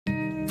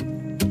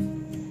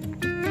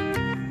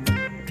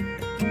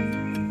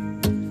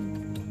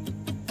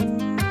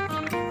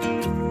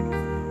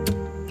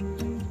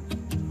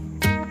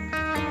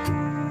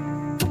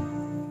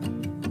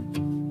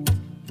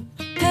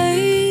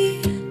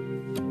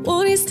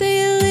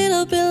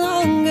little bit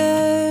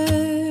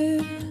longer.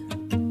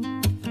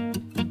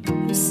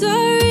 I'm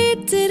sorry,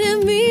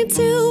 didn't mean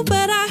to,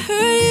 but I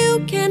heard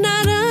you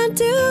cannot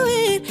undo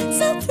it.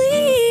 So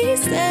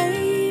please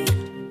stay.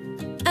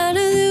 I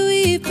know that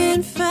we've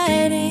been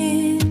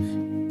fighting,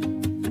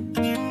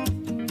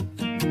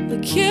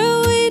 but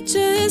can't we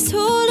just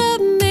hold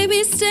up,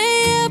 maybe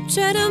stay up,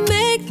 try to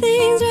make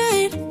things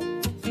right?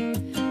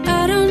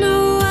 I don't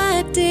know why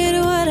I did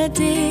what I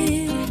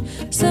did.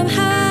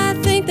 Somehow I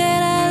think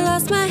that I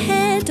lost my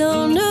head.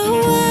 Don't know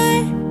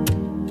why.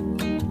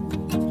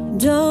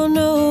 Don't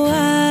know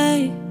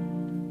why.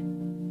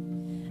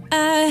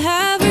 I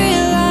have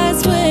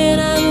realized when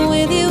I'm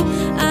with you,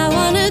 I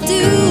wanna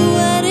do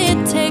what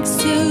it takes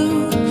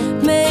to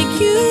make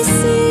you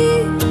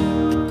see,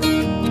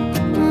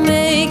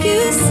 make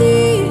you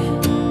see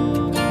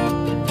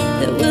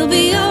that we'll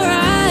be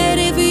alright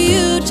if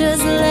you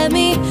just let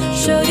me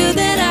show you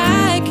that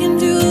I can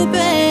do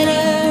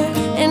better.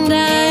 And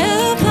I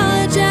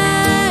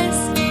apologize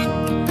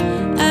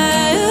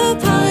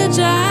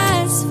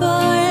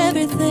for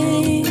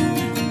everything.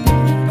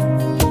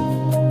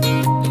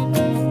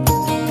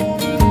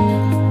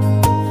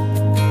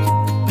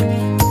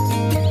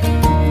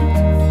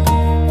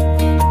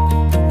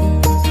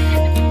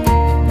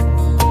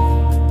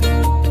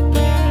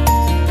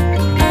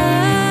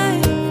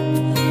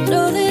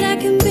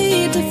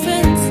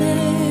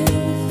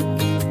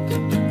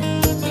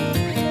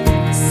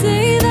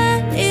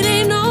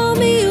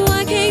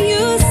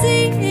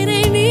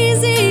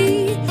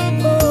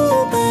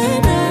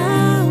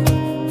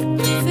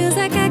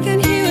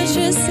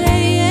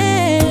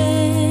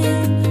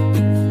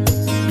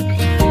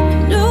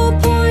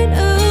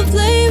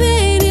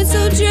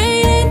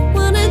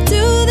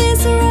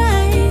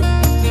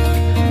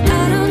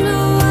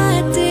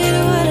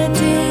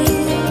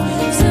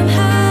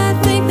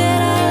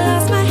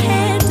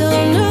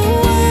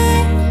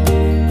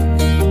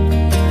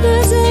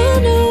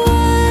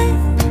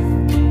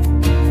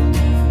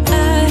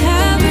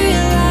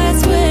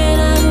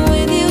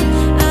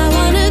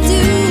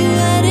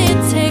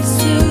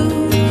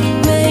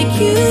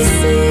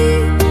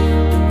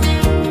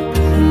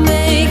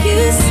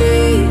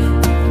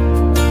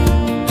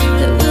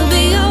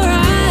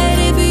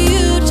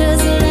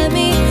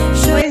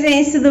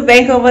 Tudo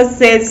bem com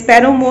vocês?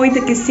 Espero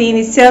muito que sim.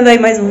 Iniciando aí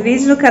mais um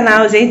vídeo no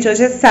canal, gente.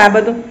 Hoje é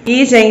sábado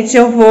e, gente,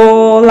 eu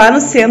vou lá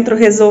no centro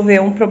resolver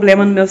um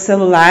problema no meu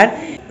celular.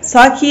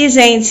 Só que,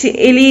 gente,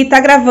 ele tá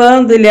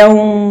gravando, ele é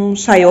um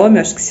Xiaomi,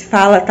 acho que se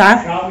fala,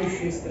 tá?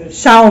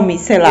 Xiaomi,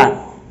 sei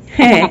lá.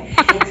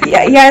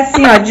 E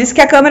assim, ó, diz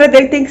que a câmera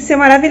dele tem que ser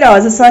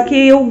maravilhosa, só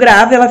que eu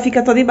gravo, ela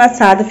fica toda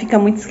embaçada, fica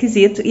muito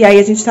esquisito. E aí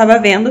a gente tava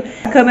vendo,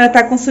 a câmera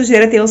tá com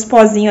sujeira, tem uns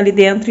pozinhos ali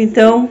dentro,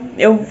 então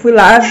eu fui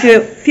lá,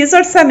 fiz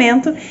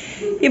orçamento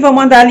e vou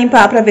mandar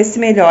limpar pra ver se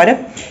melhora.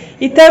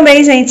 E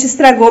também, gente,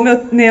 estragou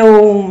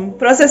meu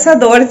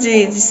processador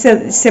de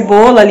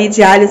cebola ali,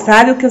 de alho,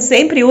 sabe? O que eu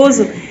sempre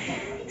uso.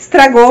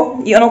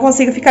 Estragou e eu não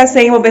consigo ficar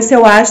sem, vou ver se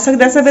eu acho, só que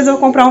dessa vez eu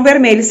vou comprar um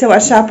vermelho se eu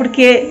achar,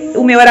 porque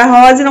o meu era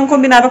rosa e não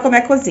combinava com a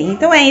minha cozinha.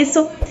 Então é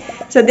isso,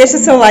 já deixa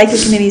seu like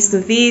aqui no início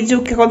do vídeo,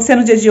 o que aconteceu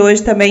no dia de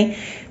hoje também,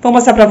 vou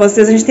mostrar pra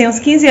vocês, a gente tem uns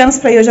 15 anos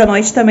pra ir hoje à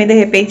noite também, de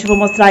repente vou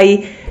mostrar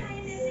aí,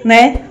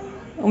 né,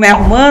 o me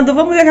arrumando,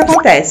 vamos ver o que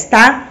acontece,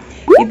 tá?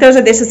 Então já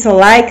deixa seu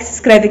like, se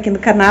inscreve aqui no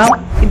canal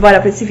e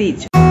bora pra esse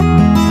vídeo.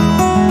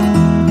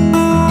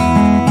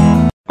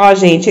 Ó,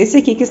 gente, esse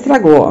aqui que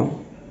estragou, ó,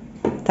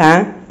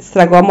 tá?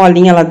 Estragou a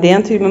molinha lá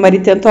dentro e meu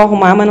marido tentou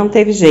arrumar, mas não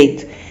teve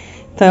jeito.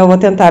 Então eu vou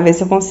tentar ver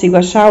se eu consigo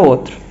achar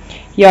outro.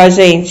 E ó,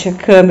 gente, a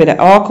câmera,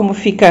 ó como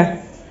fica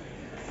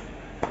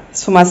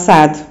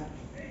esfumaçado.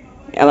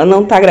 Ela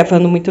não tá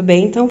gravando muito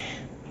bem, então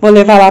vou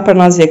levar lá pra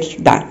nós ver o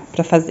que dá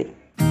pra fazer.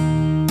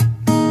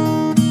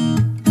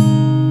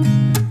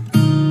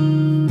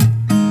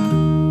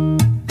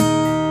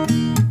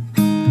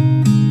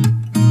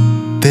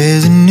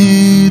 There's a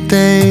new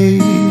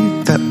day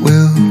that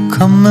will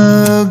come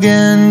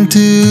again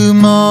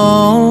tomorrow.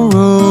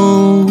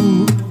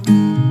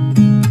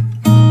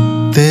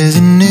 There's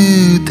a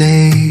new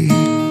day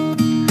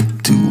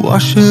to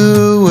wash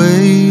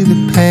away the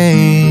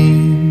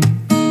pain.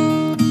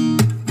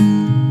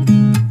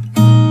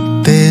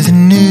 There's a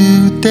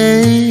new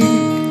day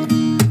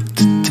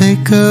to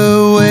take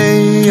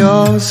away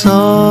your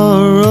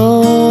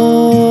sorrow.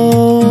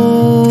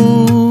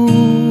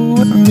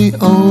 And the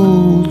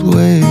old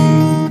ways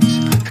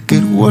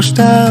get washed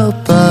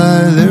out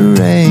by the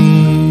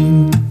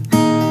rain.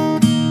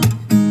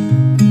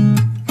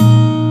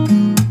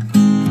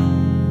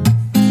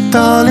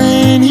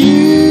 Darling,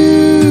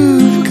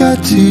 you've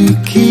got to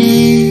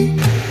keep.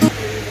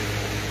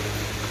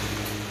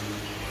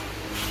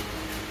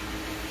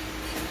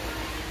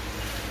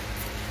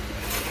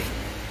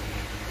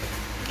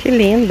 Que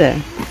linda!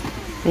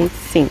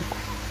 25.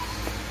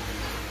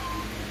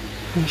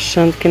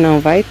 Achando que não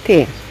vai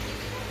ter.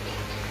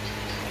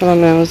 Pelo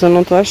menos eu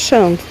não tô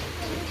achando.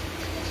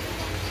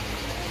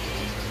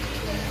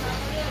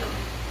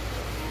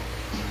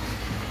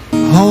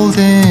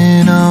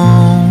 Holding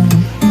on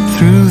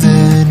through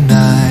the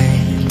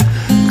night,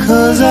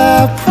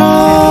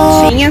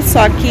 tinha,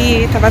 só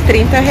que tava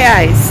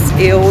R$30.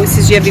 Eu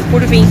esses dias vi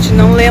por 20,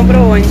 não lembro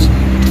onde.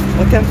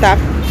 Vou tentar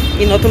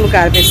ir em outro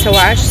lugar, ver se eu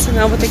acho,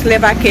 senão eu vou ter que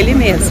levar aquele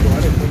mesmo.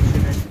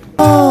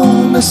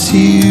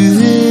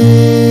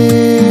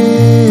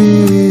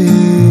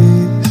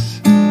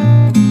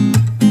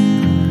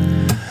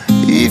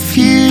 If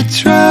you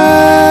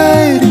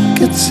try to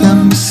get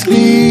some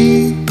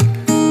sleep,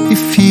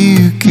 if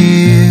you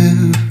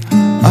give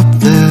up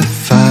the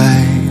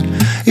fight,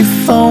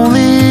 if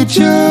only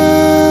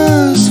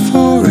just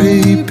for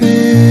a bit,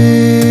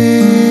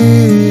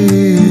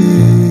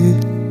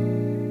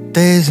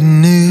 there's a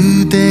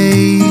new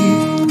day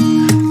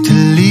to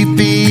leave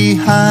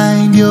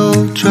behind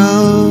your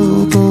troubles.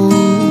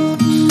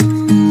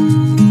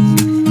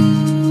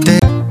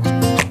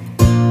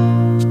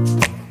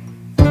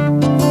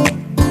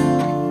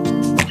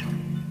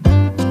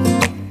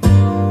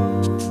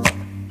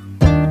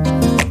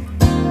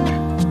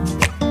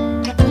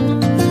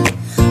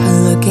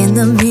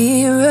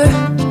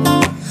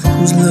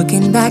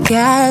 Back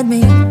at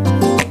me,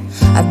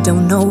 I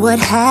don't know what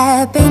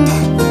happened.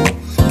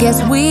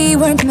 Guess we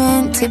weren't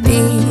meant to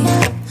be.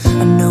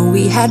 I know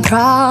we had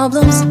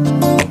problems,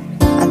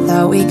 I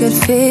thought we could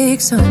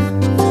fix them,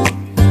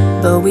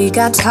 but we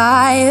got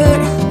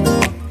tired.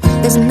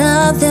 There's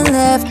nothing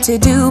left to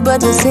do but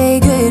to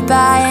say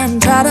goodbye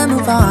and try to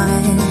move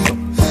on.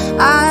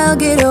 I'll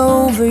get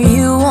over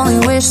you, only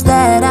wish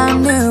that I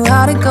knew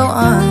how to go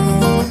on.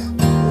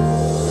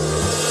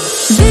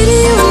 Baby,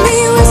 you and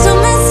me, we're so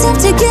messed up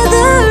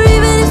together.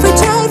 Even if we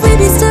tried, we'd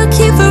be stuck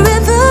here forever.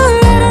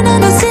 I don't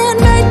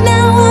understand right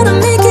now how to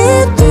make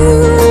it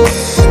through,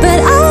 but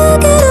I'll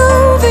get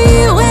over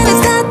you, and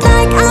it's not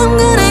like I'm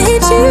gonna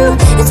hate you.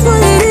 It's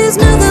what it is,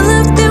 nothing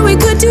left that we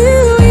could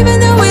do. Even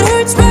though it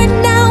hurts right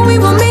now, we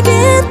will make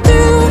it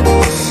through.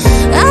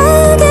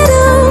 I'll get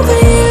over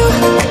you.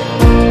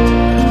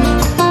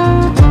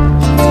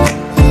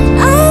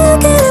 I'll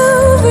get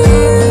over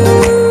you.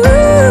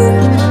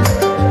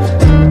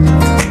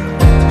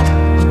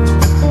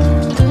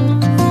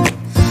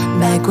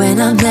 Back when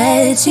I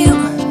met you,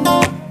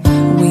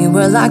 we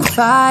were like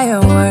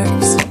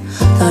fireworks.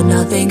 Thought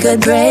nothing could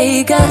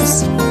break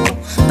us,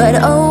 but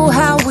oh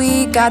how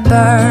we got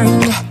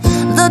burned.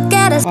 Look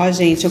at us. Ó,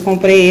 gente, eu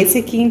comprei esse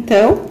aqui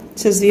então.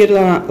 Vocês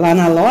viram lá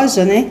na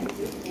loja, né?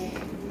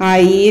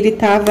 Aí ele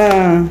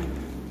tava...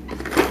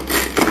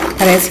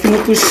 Parece que no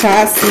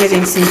puxar assim a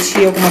gente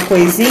sentia alguma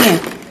coisinha.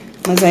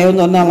 Mas aí o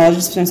dono da loja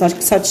disse pra mim, acho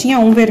que só tinha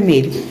um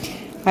vermelho.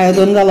 Aí o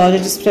dono da loja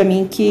disse pra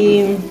mim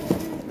que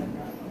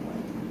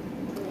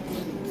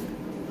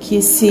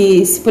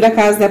se por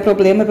acaso der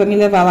problema é pra me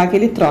levar lá que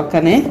ele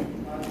troca, né?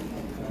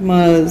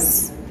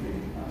 Mas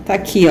tá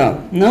aqui, ó.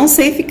 Não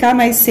sei ficar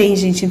mais sem,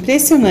 gente.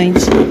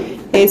 Impressionante.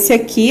 Esse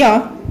aqui,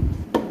 ó.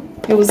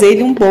 Eu usei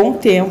ele um bom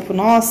tempo.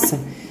 Nossa,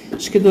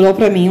 acho que durou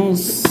pra mim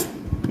uns...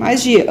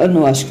 mais de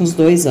ano, acho que uns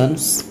 2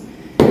 anos.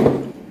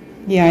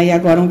 E aí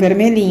agora um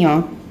vermelhinho,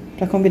 ó.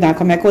 Pra combinar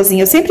com a minha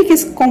cozinha. Eu sempre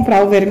quis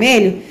comprar o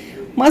vermelho,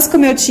 mas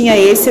como eu tinha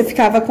esse, eu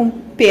ficava com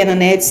pena,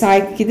 né? Eu disse,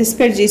 ai, que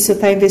desperdício eu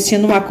estar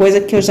investindo numa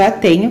coisa que eu já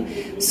tenho,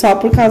 só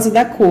por causa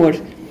da cor.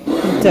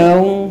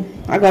 Então,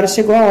 agora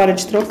chegou a hora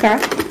de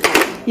trocar.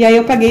 E aí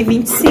eu paguei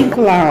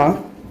 25 lá,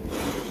 ó.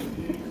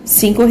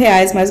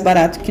 R$5 mais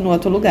barato que no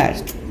outro lugar.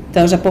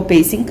 Então, já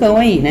poupei 5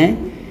 aí, né?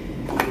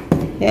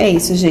 E é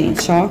isso,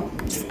 gente, ó.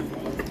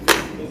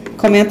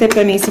 Comenta aí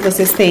pra mim se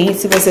vocês têm,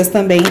 se vocês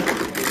também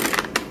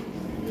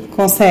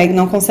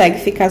não conseguem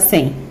ficar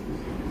sem.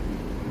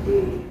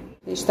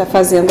 A gente tá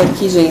fazendo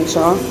aqui, gente,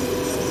 ó,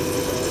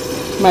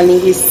 uma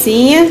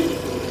linguicinha,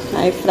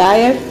 air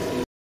fryer.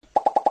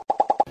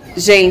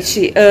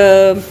 Gente,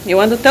 eu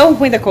ando tão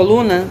ruim da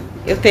coluna,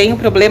 eu tenho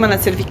problema na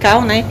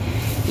cervical, né?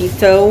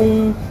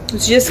 Então,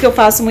 os dias que eu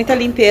faço muita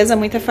limpeza,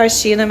 muita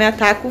faxina, me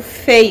ataco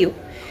feio.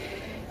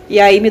 E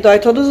aí me dói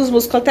todos os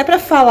músculos, até pra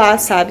falar,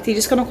 sabe? Tem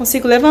dias que eu não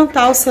consigo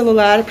levantar o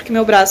celular porque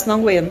meu braço não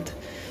aguenta.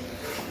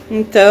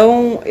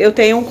 Então, eu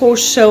tenho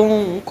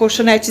um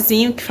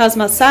colchonetezinho que faz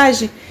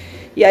massagem.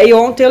 E aí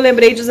ontem eu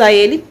lembrei de usar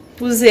ele,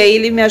 usei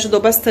ele e me ajudou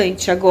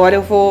bastante. Agora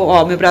eu vou,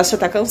 ó, meu braço já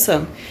tá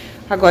cansando.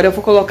 Agora eu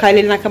vou colocar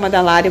ele na cama da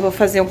Lara e vou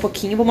fazer um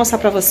pouquinho, vou mostrar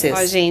pra vocês.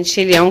 Ó,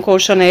 gente, ele é um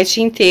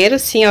colchonete inteiro,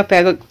 assim, ó,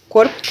 pega o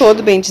corpo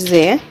todo, bem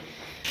dizer.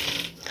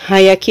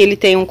 Aí aqui ele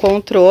tem um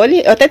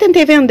controle. Eu até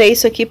tentei vender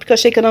isso aqui porque eu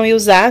achei que eu não ia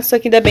usar, só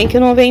que ainda bem que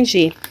eu não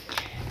vendi.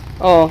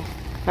 Ó,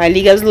 aí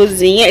liga as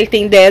luzinhas, ele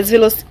tem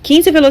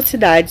 15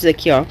 velocidades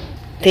aqui, ó.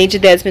 Tem de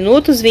 10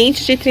 minutos,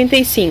 20, de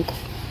 35.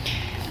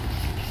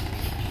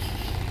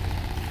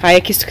 Aí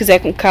aqui, se tu quiser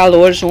com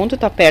calor junto,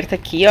 tu aperta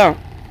aqui, ó.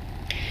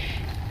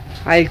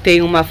 Aí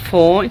tem uma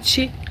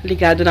fonte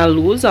ligado na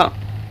luz, ó.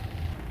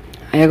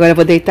 Aí agora eu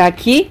vou deitar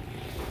aqui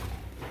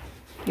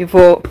e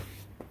vou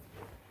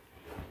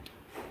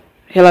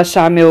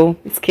relaxar meu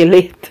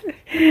esqueleto.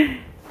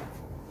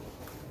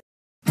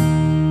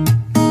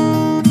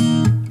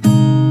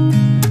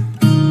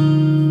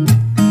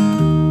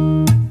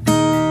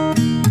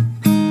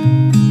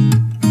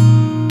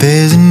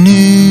 There's a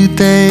new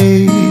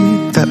day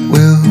that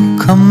will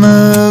come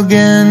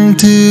again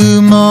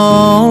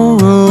tomorrow.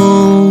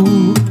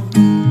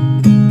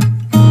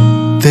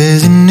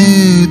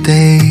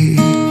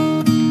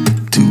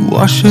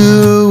 wash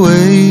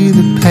away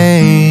the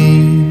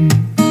pain.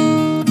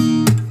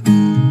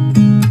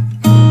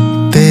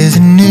 There's a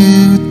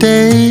new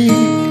day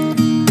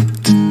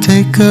to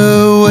take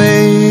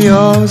away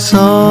your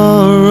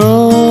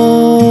sorrow.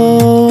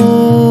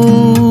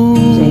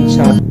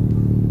 Gente, ó.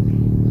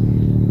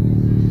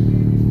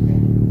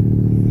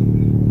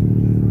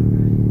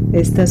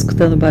 Vê se tá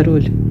escutando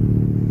barulho.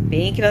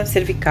 Bem aqui na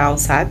cervical,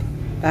 sabe?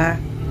 Tá?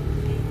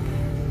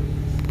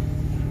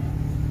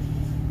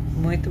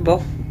 Muito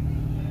bom.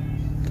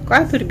 Tô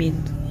quase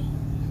dormindo.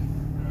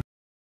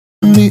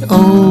 The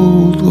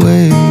old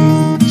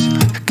ways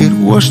get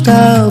washed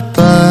out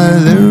by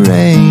the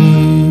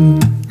rain.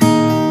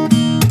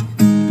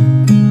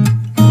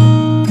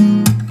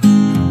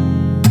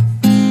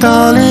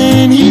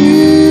 Darling,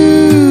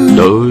 you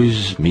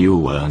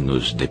 2000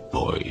 anos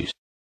depois.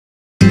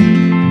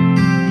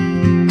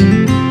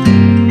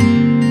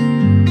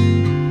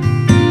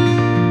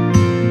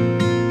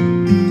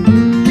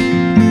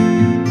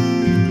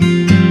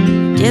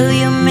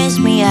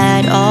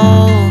 At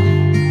all?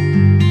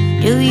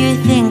 Do you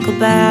think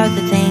about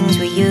the things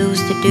we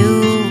used to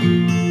do?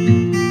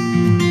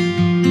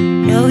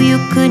 No, you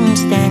couldn't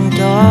stand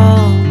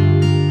tall.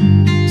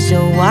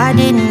 So why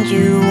didn't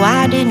you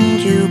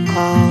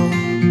call?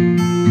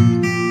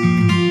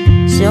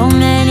 So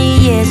many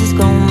years has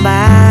gone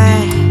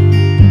by,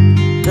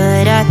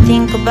 but I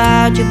think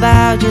about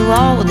you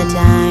all the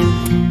time.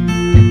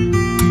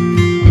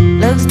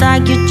 Looks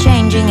like you're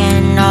changing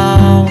and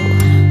all,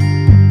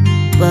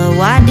 but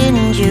why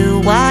didn't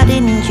you call?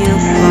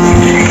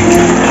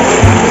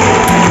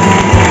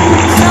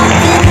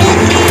 Something in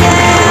the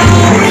air,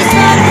 always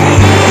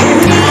something in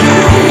the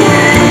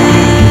air.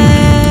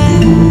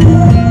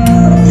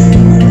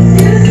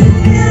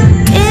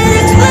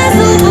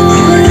 Inexplicable,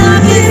 I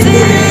can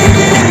feel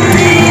it in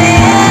the air.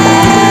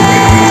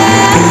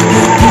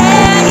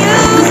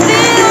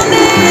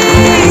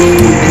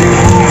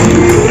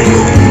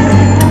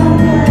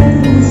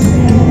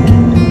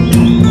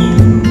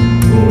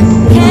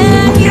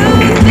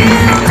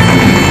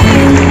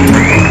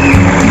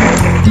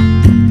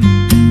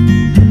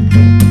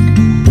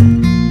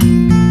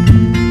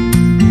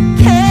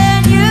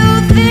 Can you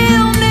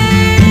feel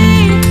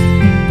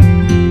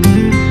me?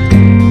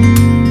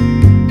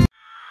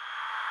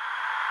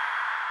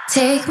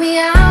 Take me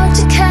out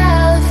to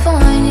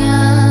California.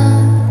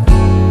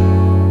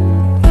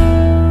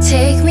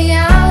 Take me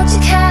out to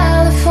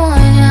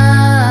California.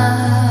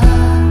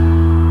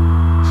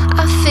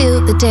 I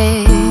feel the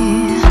day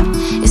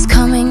is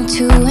coming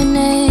to an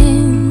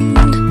end,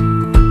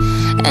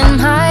 and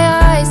my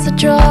eyes are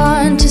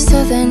drawn to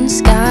southern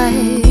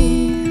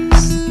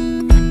skies.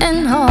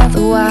 And all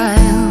the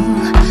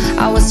while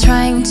I was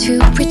trying to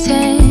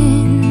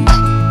pretend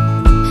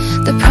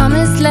the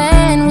promised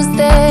land was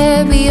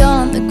there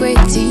beyond the great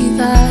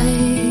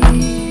divide.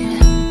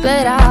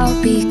 But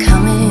I'll be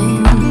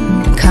coming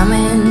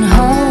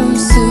home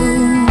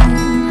soon.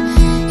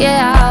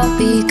 Yeah, I'll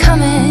be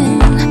coming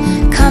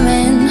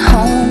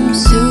home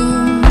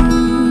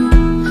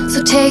soon.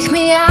 So take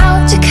me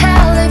out to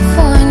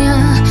California,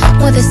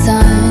 where the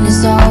sun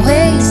is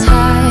always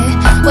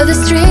high, where the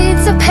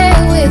streets are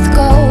paved with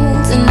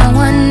gold and no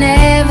one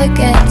ever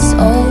gets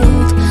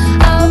old.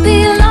 I'll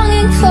be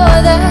longing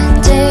for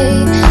that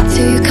day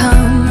till you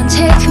come and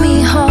take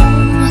me home.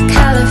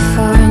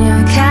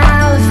 California,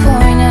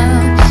 California,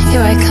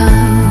 here I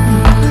come.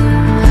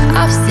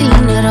 I've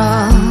seen it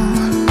all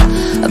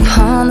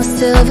upon the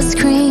silver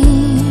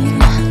screen,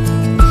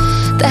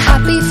 the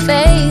happy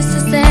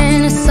faces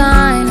and a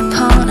sign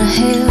upon a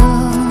hill.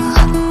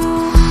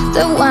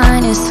 The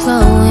wine is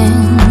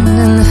flowing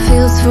and the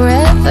fields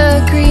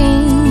forever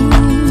green,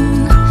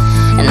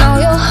 and all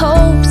your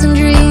hopes and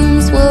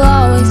dreams will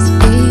always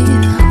be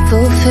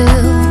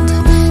fulfilled.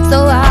 So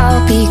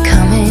I'll be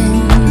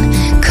coming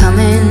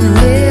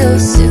real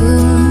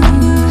soon.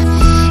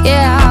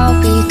 Yeah, I'll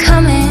be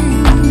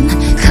coming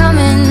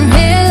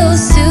real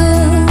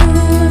soon.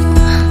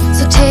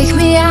 So take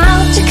me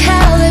out to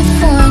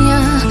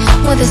California,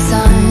 where the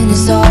sun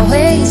is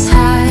always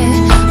high,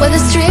 where the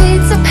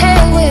streets are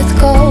paved with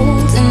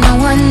gold and no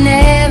one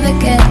ever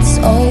gets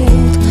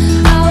old.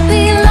 I'll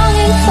be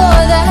longing for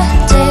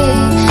that day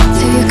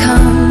till you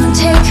come and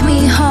take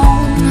me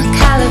home.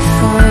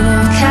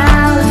 California,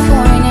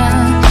 California,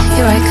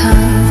 here I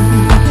come.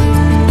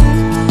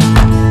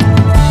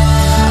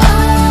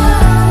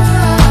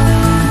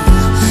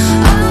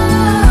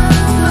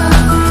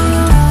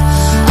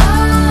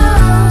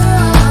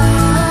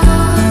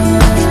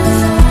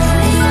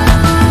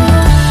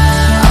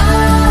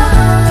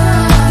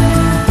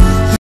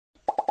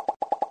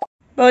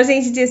 Bom,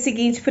 gente, dia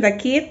seguinte por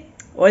aqui.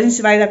 Hoje a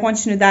gente vai dar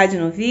continuidade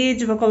no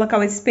vídeo. Vou colocar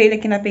o espelho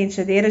aqui na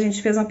penteadeira. A gente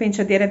fez uma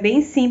penteadeira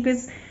bem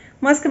simples,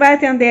 mas que vai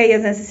atender aí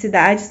as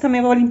necessidades. Também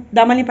vou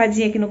dar uma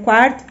limpadinha aqui no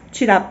quarto,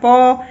 tirar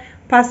pó,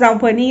 passar um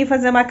paninho e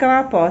fazer uma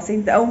cama posta.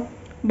 Então,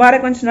 bora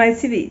continuar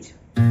esse vídeo.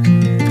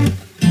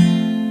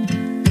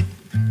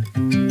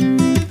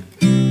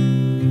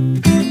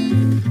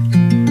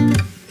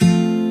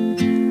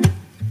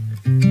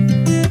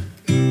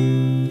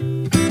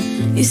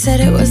 You said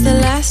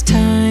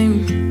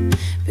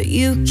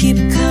you keep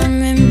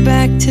coming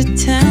back to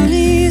tell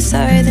me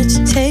sorry that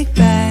you take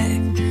back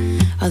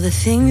all the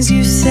things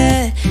you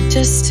said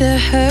just to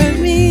hurt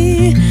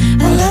me.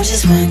 Our love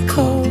just went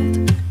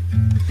cold,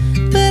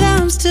 but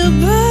I'm still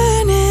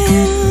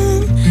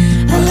burning.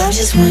 Our love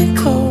just went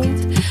cold.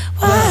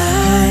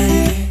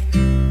 Why?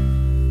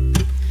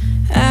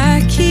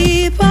 I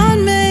keep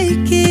on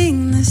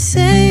making the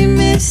same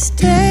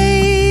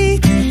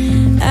mistake.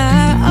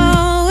 I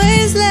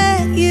always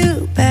let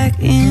you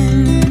back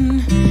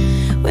in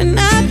when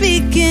I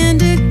begin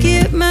to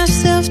get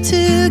myself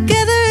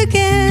together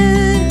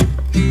again.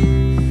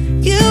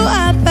 You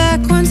are back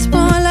once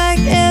more like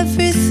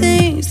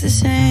everything's the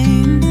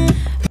same.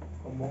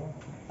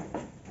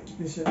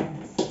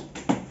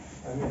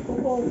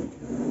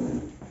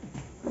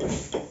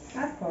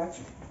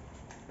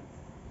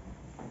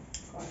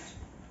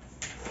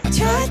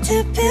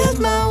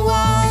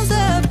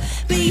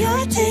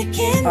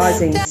 Ó,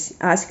 gente,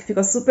 acho que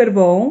ficou super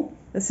bom.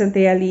 Eu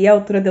sentei ali, a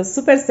altura deu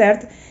super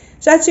certo.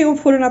 Já tinha um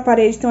furo na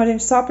parede, então a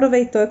gente só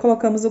aproveitou e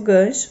colocamos o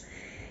gancho.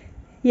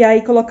 E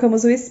aí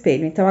colocamos o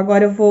espelho. Então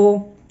agora eu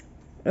vou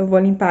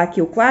limpar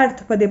aqui o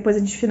quarto para depois a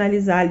gente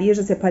finalizar ali. Eu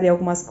já separei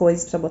algumas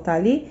coisas para botar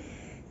ali.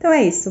 Então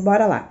é isso,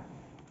 bora lá.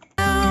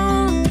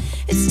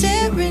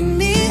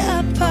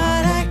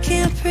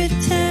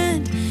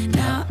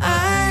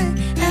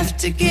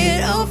 To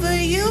get over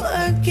you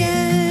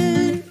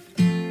again.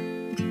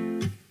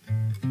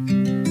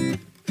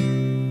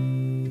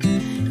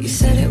 You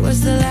said it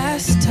was the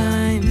last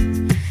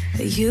time,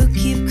 but you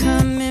keep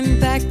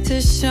coming back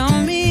to show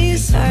me.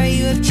 Sorry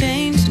you have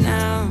changed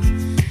now,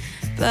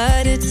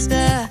 but it's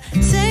the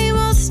same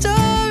old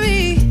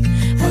story.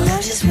 Our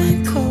love just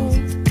went cold,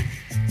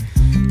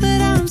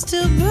 but I'm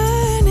still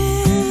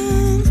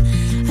burning.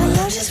 Our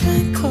love just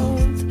went cold.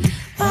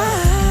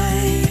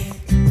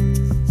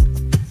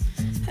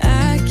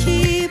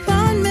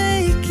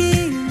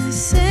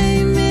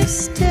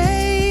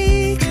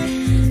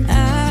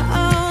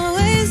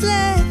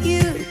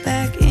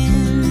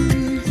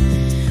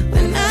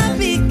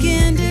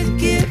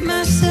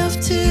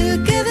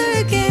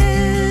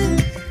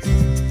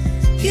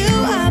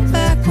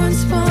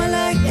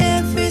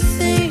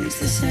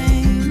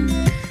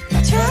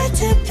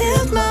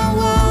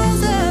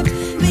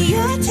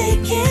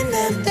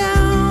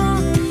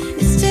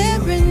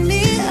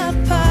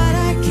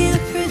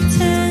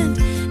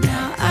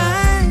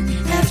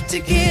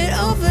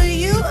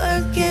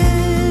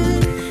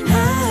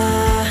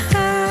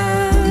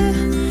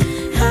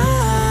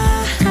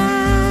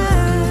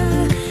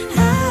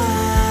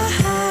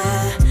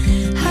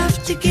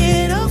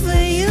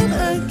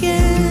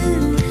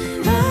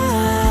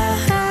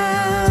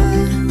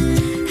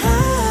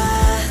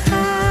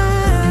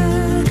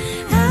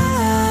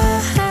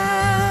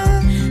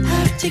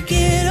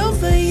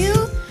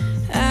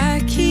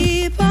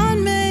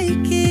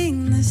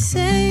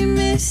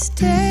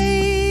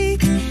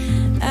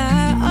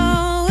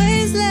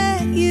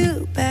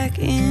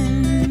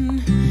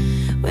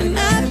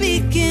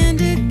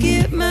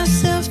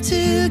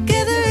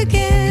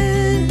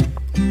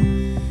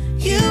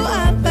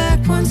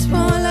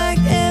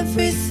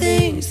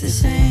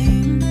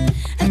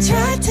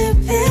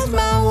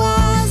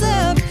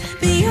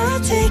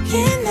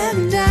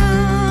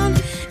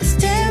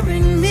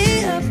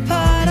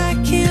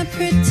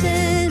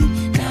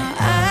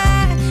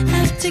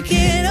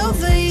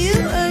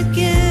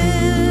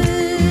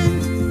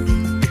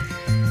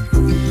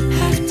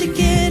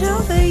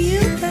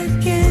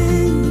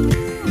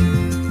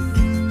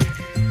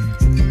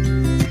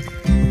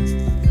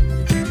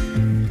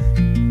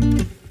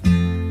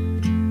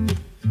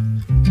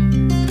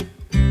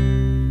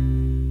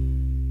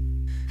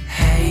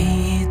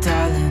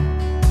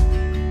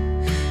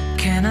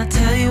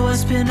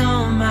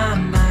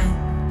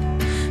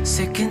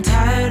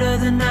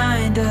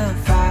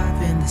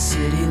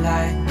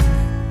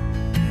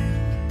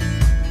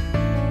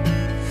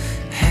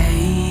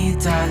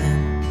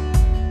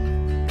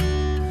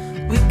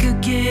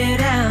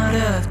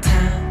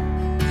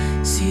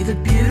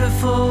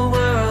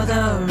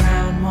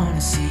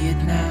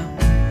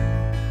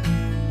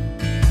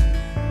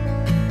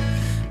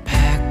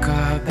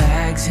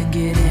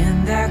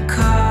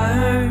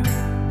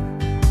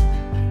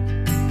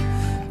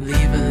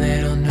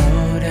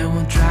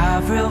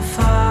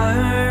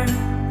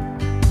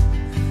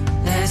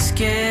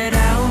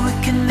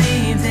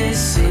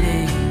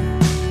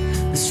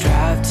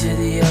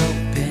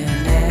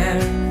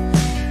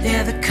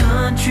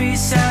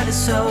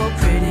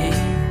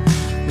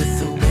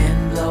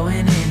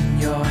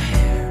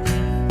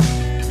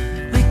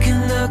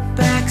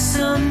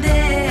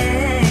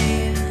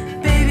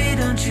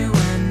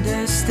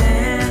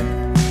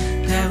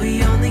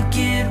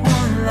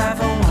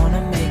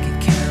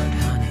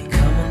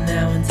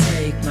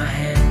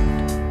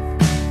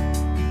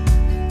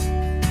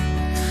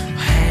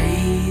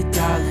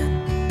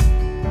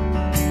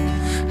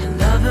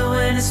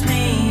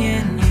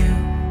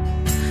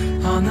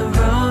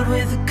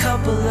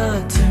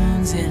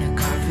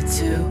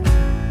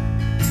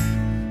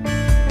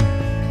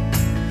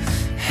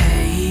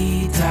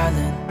 Hey,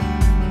 darling,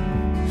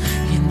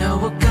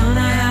 we're gonna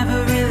have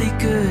a really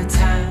good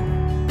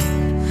time,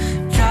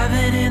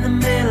 driving in the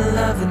middle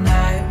of the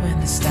night when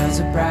the stars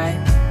are bright.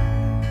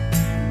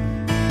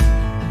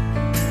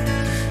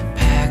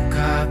 Pack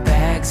our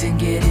bags and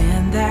get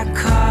in that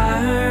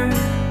car,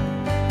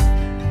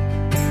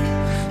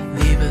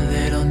 leave a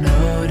little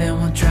note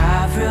and we'll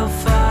drive real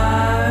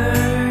far.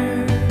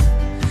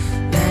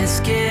 Let's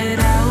get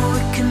out,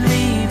 we can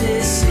leave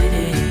this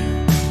city.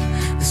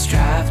 Let's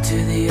drive to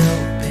the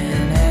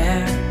open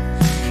air.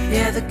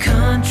 Yeah, the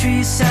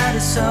countryside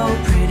is so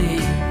pretty,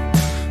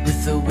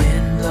 with the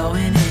wind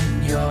blowing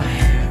in your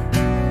hair.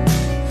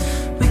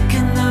 We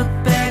can look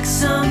back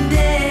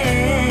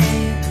someday.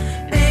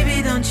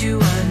 Baby, don't you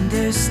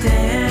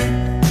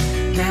understand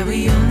that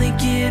we only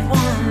get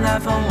one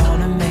life? I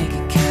wanna make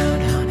it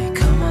count, honey.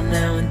 Come on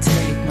now and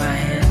take my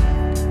hand.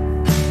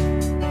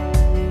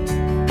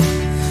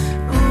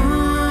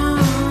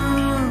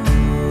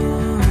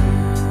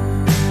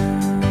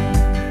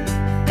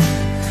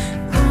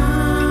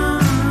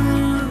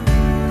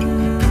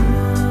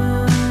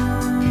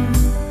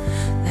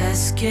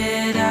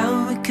 Get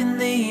out, we can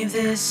leave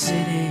this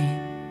city.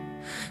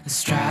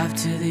 Let's drive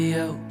to the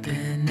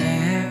open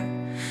air.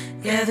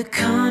 Yeah, the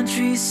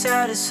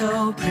countryside is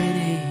so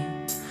pretty,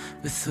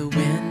 with the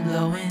wind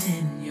blowing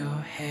in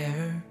your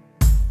hair.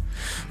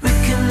 We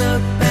can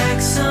look back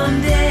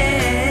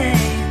someday.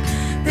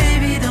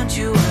 Baby, don't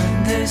you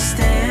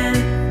understand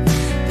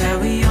that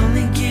we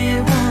only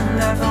get one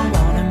life? I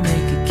wanna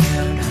make it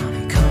count,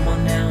 honey. Come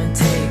on now and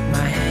take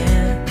my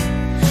hand.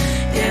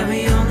 Yeah,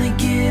 we only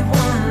get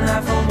one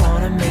life. I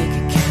wanna make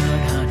it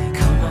count, honey.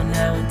 Come on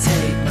now and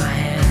take my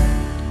hand.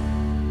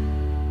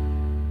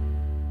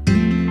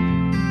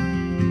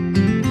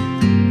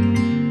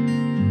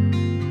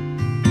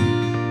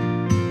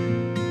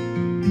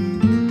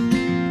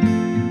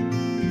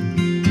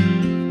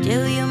 Do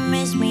you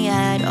miss me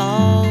at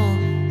all?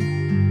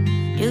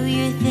 Do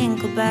you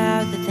think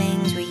about the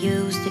things we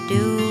used to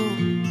do?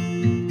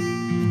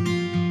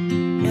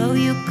 No,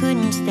 you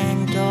couldn't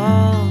stand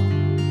tall,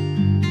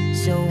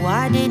 so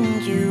why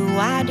didn't you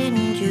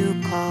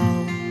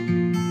call?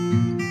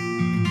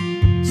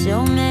 So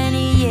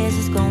many years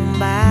has gone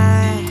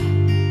by,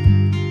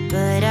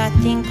 but I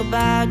think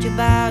about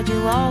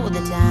you all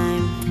the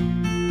time.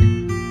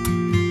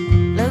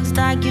 Looks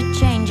like you're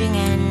changing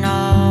and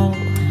all,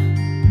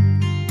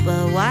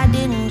 but why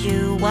didn't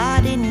you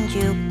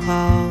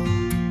call?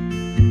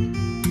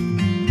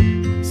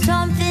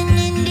 Something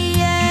in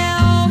the air,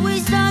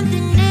 always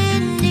something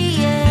in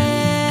the air.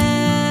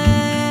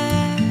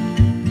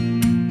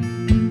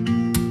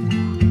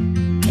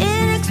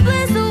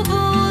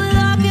 Inexplicable, I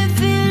can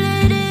feel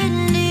it in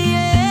the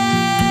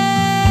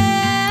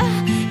air.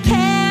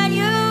 Can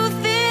you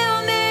feel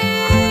me?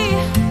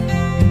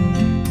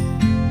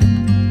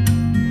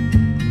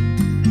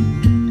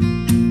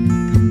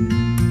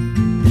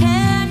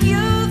 Can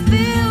you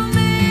feel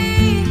me?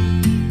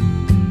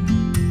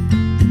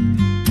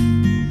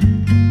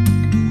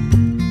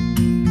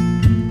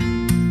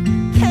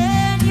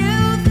 Can you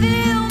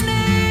feel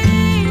me?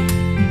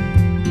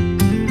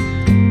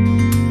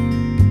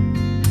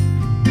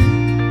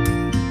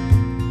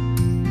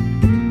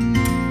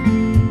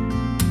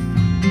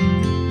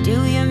 Do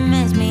you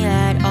miss me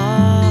at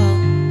all?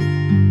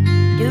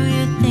 Do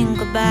you think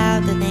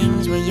about the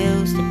things we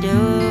used to do?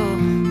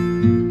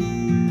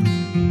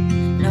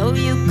 No,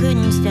 you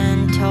couldn't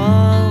stand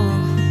tall,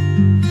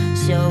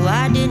 so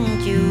why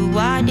didn't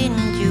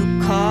you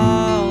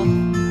call?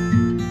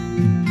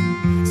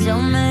 So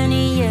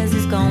many years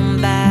has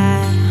gone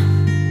by,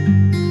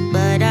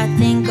 but I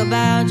think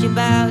about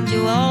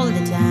you all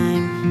the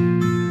time.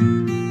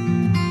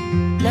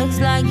 Looks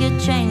like you're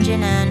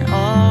changing and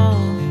all,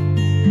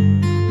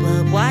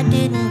 but why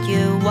didn't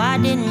you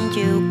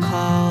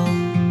call?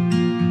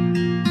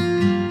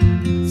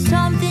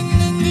 Something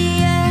in the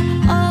air,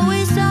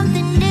 always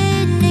something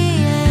in the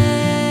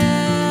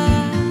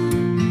air.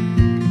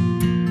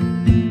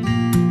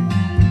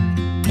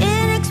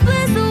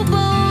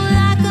 Inexplicable,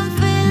 I can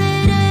feel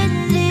it in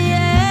the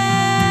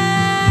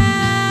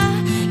air.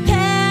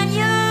 Can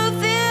you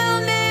feel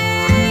me?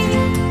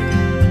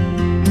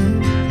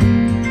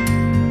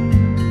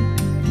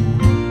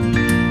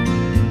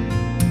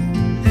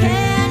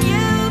 Can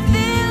you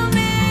feel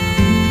me?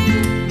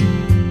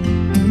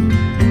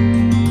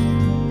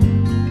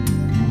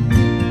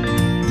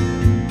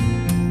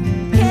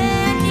 Can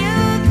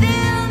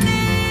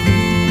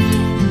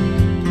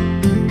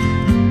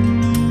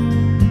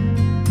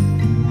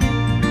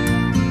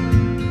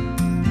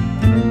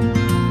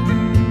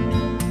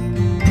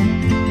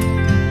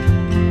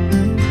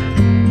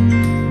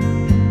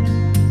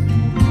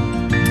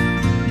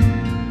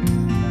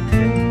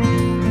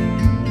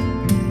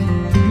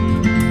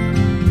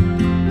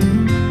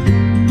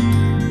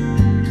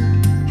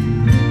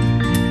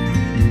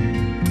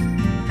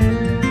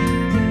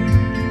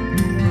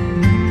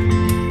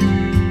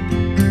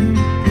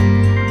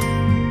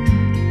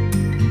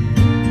feel me?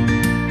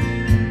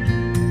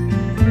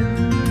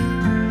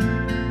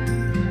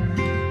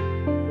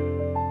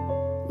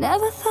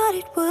 Never thought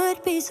it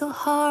would be so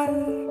hard.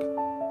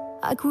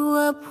 I grew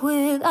up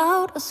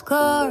without a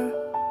scar,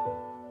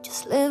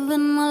 just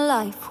living my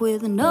life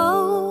with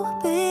no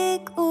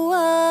big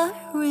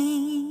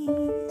worries.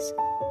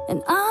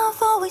 And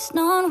I've always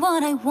known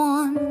what I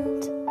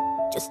want,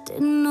 just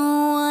didn't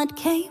know what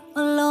came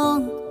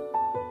along.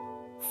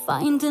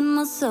 Finding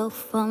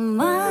myself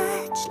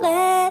much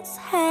less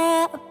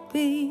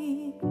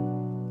happy.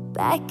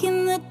 Back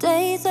in the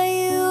days I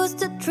used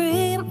to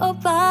dream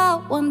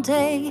about one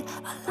day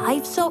a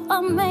life so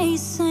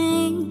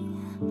amazing,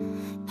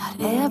 not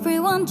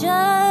everyone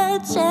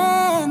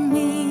judging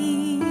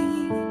me.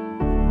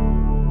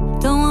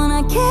 Don't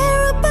wanna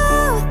care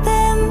about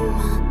them,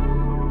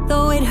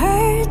 though it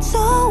hurts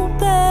so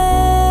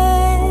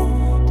bad.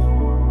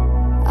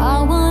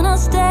 I wanna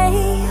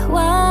stay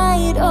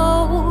wide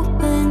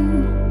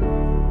open,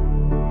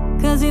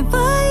 'cause if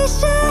I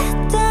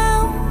shut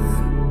down,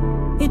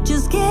 it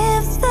just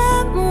gives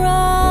them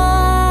right.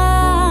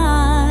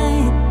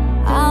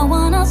 I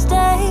wanna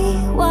stay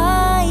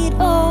wide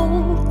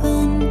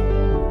open.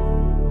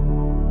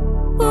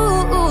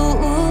 Ooh, ooh,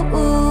 ooh,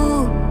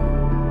 ooh.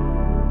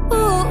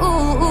 Ooh,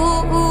 ooh,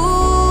 ooh,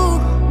 ooh.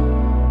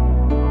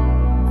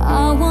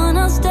 I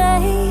wanna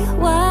stay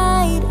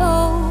wide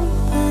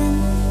open.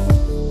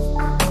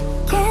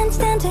 Can't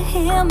stand to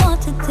hear more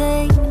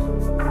today.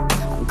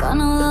 I'm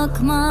gonna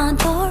lock my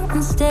door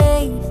and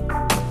stay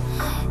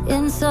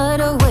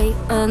inside or wait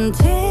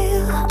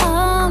until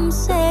I'm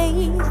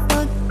safe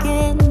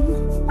again.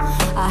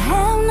 I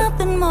have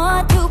nothing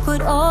more to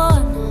put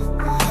on.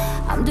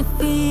 I'm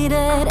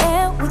defeated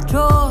and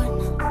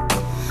withdrawn,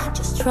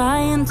 just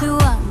trying to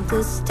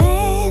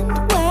understand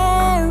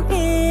where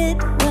it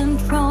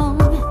went wrong.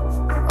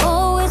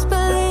 Always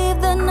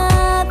believe that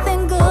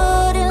nothing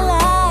good in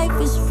life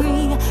is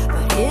free,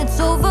 but it's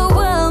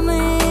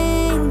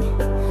overwhelming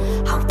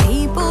how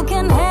people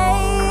can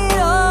hate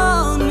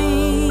on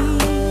me.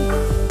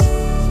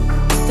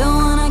 Don't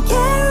wanna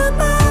care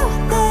about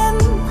them,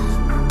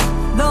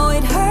 though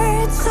it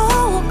hurts so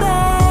bad.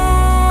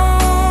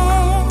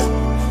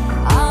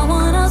 I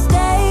wanna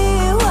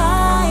stay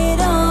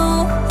wide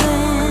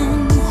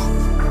open,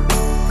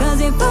 'cause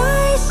if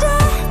I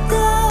shut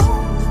down,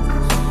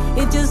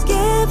 it just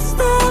gives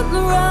them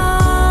right.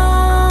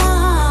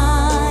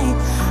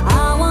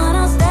 I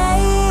wanna stay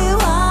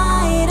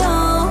wide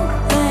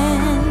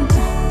open.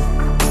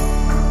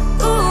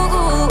 Ooh,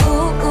 ooh,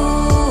 ooh,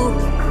 ooh.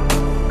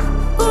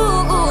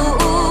 Ooh, ooh,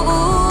 ooh,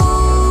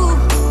 ooh.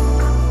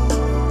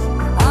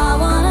 I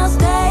wanna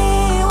stay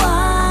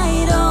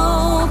wide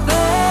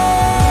open.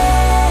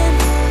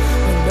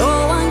 No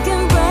one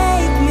can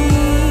break me,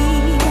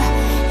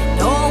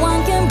 no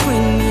one can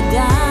bring me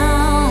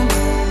down.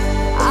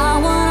 I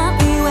wanna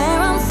be where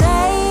I'm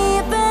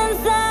safe and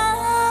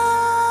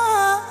sound.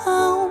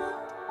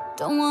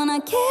 Don't wanna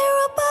care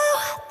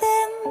about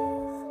them,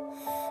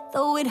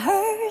 though it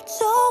hurts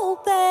so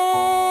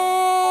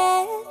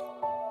bad.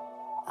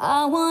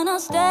 I wanna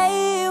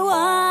stay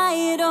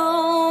wide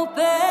open.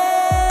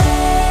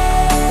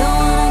 Don't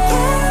wanna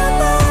care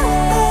about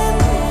them,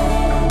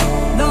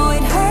 though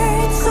it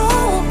hurts so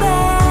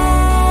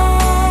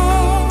bad.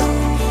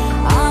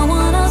 I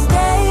wanna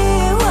stay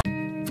wide.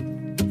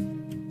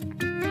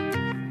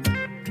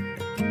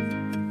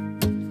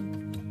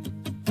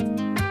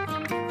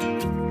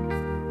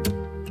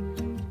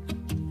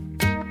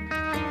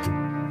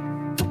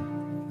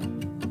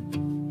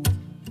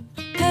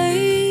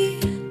 Hey,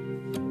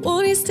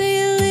 won't you stay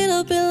a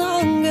little bit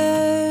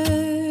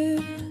longer?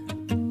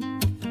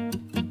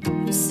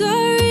 I'm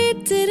sorry,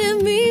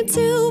 didn't mean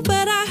to,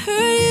 but I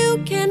heard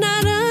you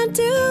cannot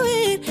undo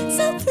it.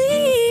 So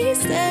please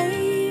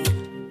stay.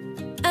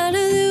 I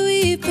know that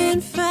we've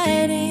been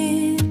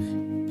fighting,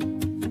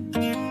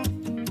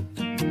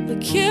 but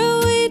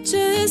can't we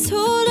just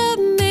hold up?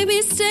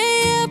 Maybe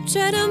stay up,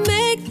 try to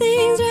make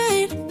things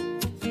right.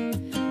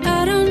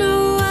 I don't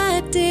know why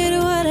I did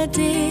what I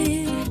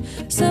did.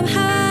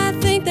 Somehow I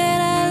think that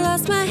I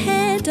lost my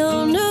head.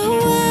 Don't know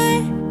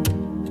why.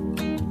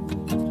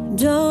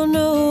 Don't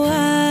know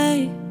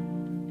why.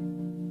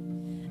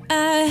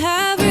 I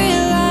have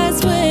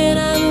realized when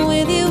I'm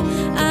with you,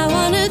 I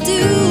wanna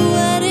do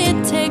what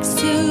it takes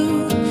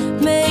to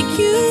make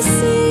you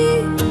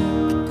see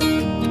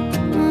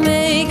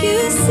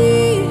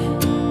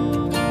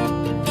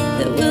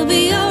that we'll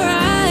be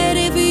alright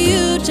if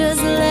you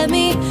just let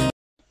me.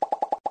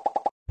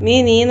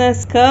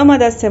 Meninas, cama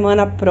da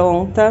semana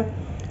pronta.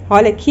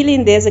 Olha que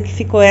lindeza que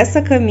ficou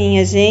essa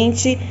caminha,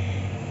 gente.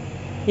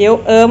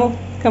 Eu amo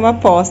cama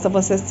posta,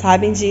 vocês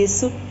sabem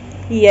disso.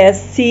 E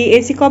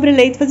esse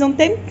cobre-leito fazia um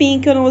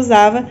tempinho que eu não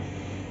usava.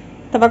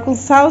 Tava com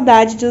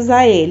saudade de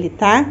usar ele,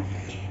 tá?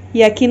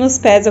 E aqui nos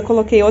pés eu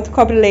coloquei outro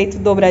cobre-leito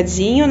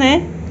dobradinho,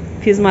 né?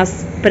 Fiz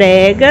umas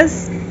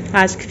pregas.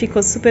 Acho que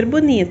ficou super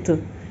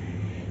bonito.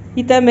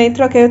 E também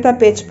troquei o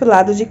tapete pro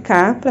lado de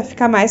cá, pra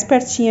ficar mais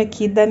pertinho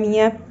aqui da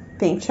minha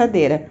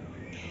penteadeira.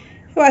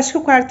 Eu acho que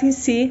o quarto em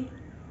si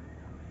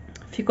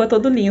ficou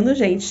todo lindo,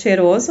 gente,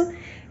 cheiroso.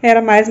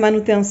 Era mais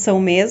manutenção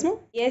mesmo.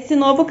 E esse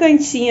novo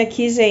cantinho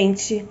aqui,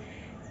 gente,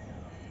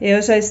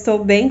 eu já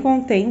estou bem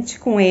contente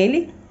com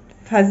ele.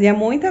 fazia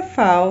muita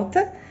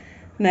falta,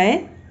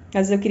 né?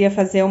 Às vezes eu queria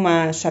fazer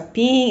uma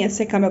chapinha,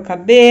 secar meu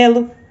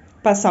cabelo,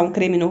 passar um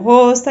creme no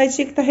rosto, aí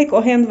tinha que estar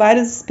recorrendo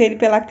vários espelhos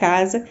pela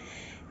casa.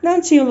 Não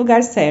tinha o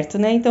lugar certo,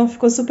 né? Então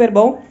ficou super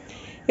bom.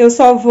 Eu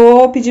só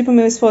vou pedir pro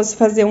meu esposo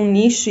fazer um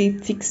nicho e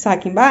fixar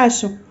aqui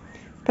embaixo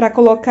para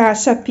colocar a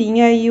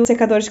chapinha e o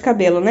secador de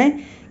cabelo, né?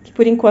 Que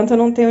por enquanto eu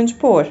não tenho onde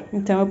pôr.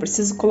 Então eu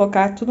preciso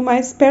colocar tudo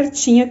mais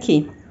pertinho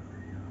aqui.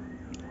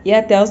 E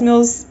até os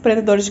meus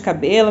prendedores de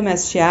cabelo,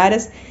 minhas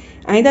tiaras,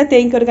 ainda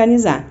tenho que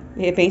organizar.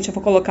 De repente eu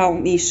vou colocar um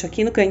nicho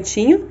aqui no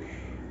cantinho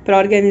para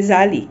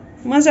organizar ali.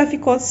 Mas já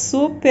ficou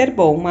super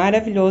bom,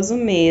 maravilhoso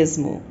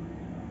mesmo.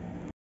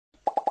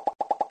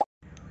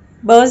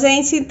 Bom,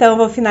 gente, então eu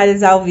vou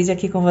finalizar o vídeo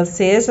aqui com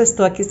vocês. Já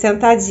estou aqui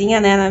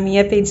sentadinha, né, na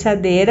minha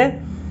penteadeira.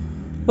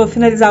 Vou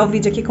finalizar o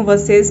vídeo aqui com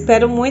vocês.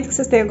 Espero muito que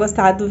vocês tenham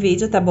gostado do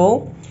vídeo, tá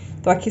bom?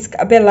 Tô aqui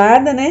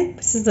escabelada, né,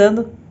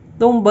 precisando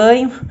de um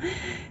banho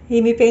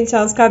e me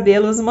pentear os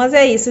cabelos. Mas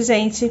é isso,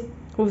 gente,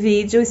 o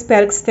vídeo.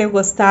 Espero que vocês tenham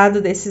gostado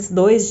desses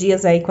 2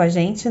 dias aí com a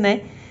gente,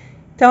 né?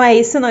 Então é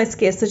isso, não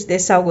esqueça de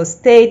deixar o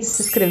gostei, de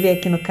se inscrever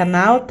aqui no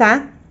canal,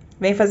 tá?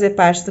 Vem fazer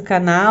parte do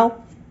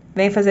canal,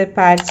 vem fazer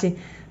parte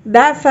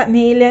da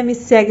família, me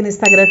segue no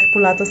Instagram, que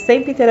por lá tô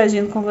sempre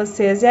interagindo com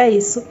vocês. E é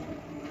isso.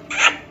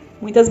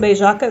 Muitas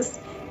beijocas,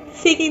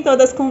 fiquem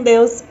todas com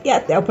Deus e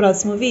até o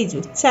próximo vídeo.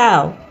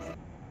 Tchau!